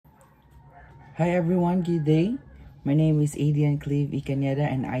Hi everyone, good day. My name is Adrian Cleve Icaneda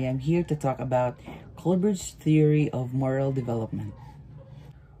and I am here to talk about Kilbert's theory of moral development.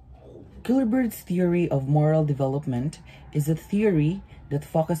 Kilbert's theory of moral development is a theory that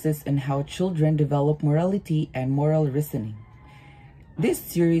focuses on how children develop morality and moral reasoning. This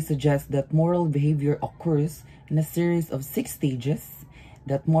theory suggests that moral behavior occurs in a series of 6 stages,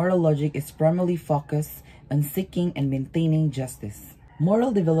 that moral logic is primarily focused on seeking and maintaining justice.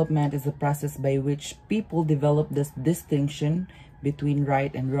 Moral development is a process by which people develop this distinction between right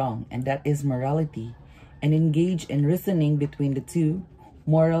and wrong, and that is morality, and engage in reasoning between the two,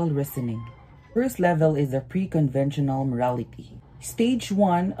 moral reasoning. First level is a pre-conventional morality. Stage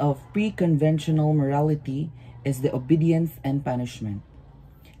 1 of pre-conventional morality is the obedience and punishment.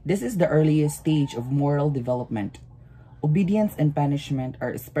 This is the earliest stage of moral development. Obedience and punishment are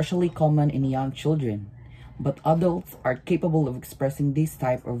especially common in young children, but adults are capable of expressing this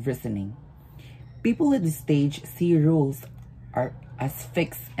type of reasoning. People at this stage see rules as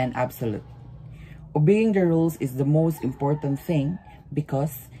fixed and absolute. Obeying the rules is the most important thing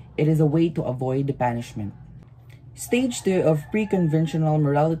because it is a way to avoid the punishment. Stage 2 of pre-conventional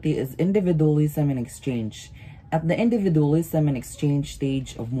morality is individualism and exchange. At the individualism and exchange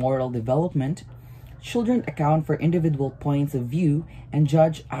stage of moral development, children account for individual points of view and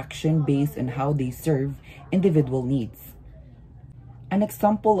judge action based on how they serve individual needs. An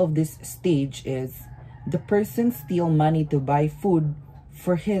example of this stage is the person steals money to buy food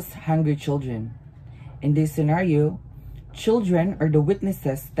for his hungry children. In this scenario, children or the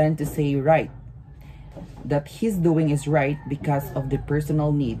witnesses tend to say right, that his doing is right because of the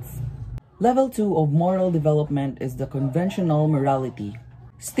personal needs. Level 2 of moral development is the conventional morality.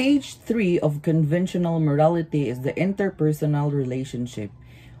 Stage 3 of conventional morality is the interpersonal relationship,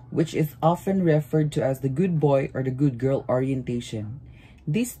 which is often referred to as the good boy or the good girl orientation.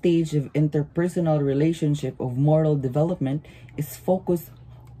 This stage of interpersonal relationship of moral development is focused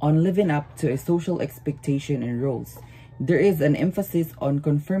on living up to a social expectation and roles. There is an emphasis on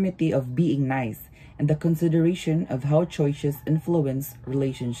conformity of being nice and the consideration of how choices influence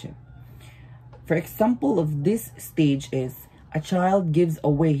relationship. For example of this stage is a child gives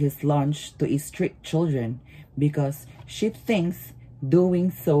away his lunch to a strict children because she thinks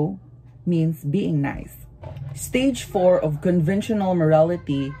doing so means being nice. Stage 4 of conventional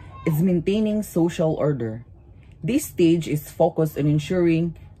morality is maintaining social order. This stage is focused on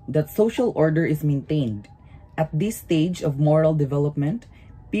ensuring that social order is maintained. At this stage of moral development,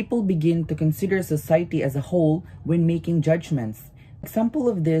 people begin to consider society as a whole when making judgments. Example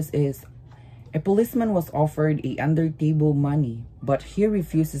of this is a policeman was offered a under-table money, but he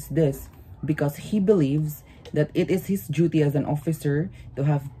refuses this because he believes that it is his duty as an officer to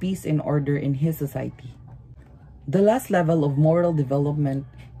have peace and order in his society. The last level of moral development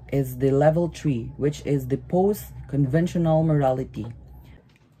is the level 3, which is the post-conventional morality.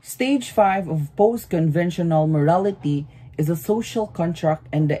 Stage 5 of post-conventional morality is a social contract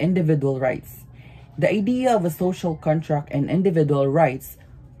and the individual rights. The idea of a social contract and individual rights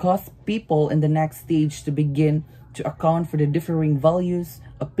cause people in the next stage to begin to account for the differing values,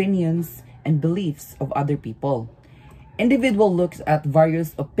 opinions, and beliefs of other people. Individual looks at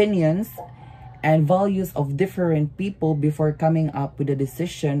various opinions and values of different people before coming up with a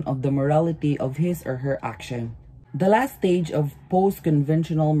decision of the morality of his or her action. The last stage of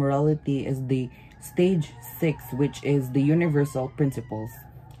post-conventional morality is the stage 6, which is the universal principles.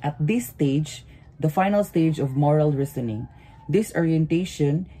 At this stage, the final stage of moral reasoning. This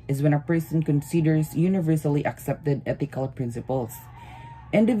orientation is when a person considers universally accepted ethical principles.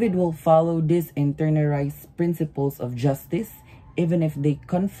 Individuals follow these internalized principles of justice even if they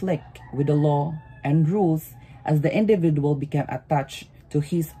conflict with the law and rules as the individual become attached to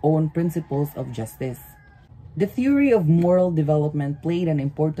his own principles of justice. The theory of moral development played an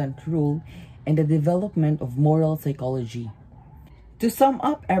important role in the development of moral psychology. To sum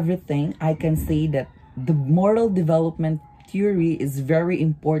up everything, I can say that the moral development theory is very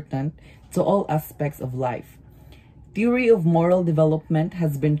important to all aspects of life. Theory of moral development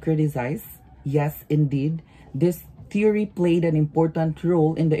has been criticized. Yes, indeed, this theory played an important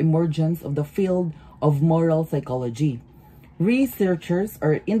role in the emergence of the field of moral psychology. Researchers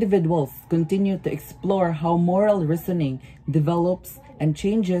or individuals continue to explore how moral reasoning develops and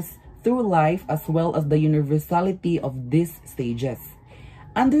changes through life as well as the universality of these stages.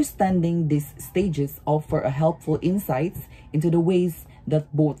 Understanding these stages offer a helpful insights into the ways that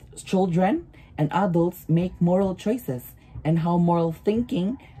both children and adults make moral choices and how moral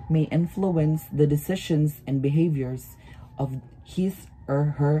thinking may influence the decisions and behaviors of his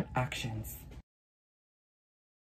or her actions.